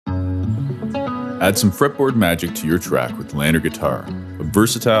Add some fretboard magic to your track with LANDR Guitar, a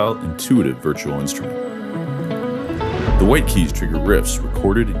versatile, intuitive virtual instrument. The white keys trigger riffs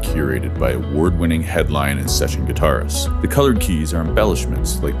recorded and curated by award-winning headline and session guitarists. The colored keys are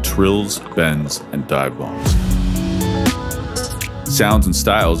embellishments like trills, bends, and dive bombs. Sounds and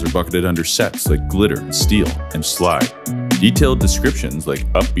styles are bucketed under sets like glitter and steel and slide. Detailed descriptions like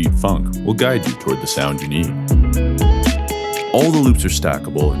upbeat funk will guide you toward the sound you need. All the loops are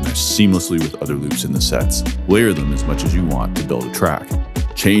stackable and mesh seamlessly with other loops in the sets. Layer them as much as you want to build a track.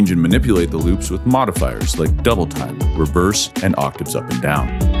 Change and manipulate the loops with modifiers like double time, reverse, and octaves up and down.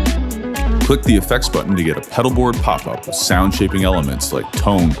 Click the effects button to get a pedal board pop-up with sound shaping elements like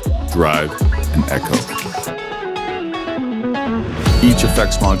tone, drive, and echo. Each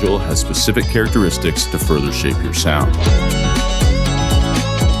effects module has specific characteristics to further shape your sound.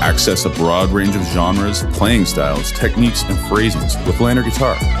 Access a broad range of genres, playing styles, techniques, and phrasings with LANDR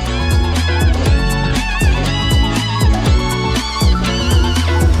Guitar.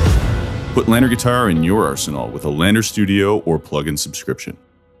 Put LANDR Guitar in your arsenal with a LANDR Studio or plugin subscription.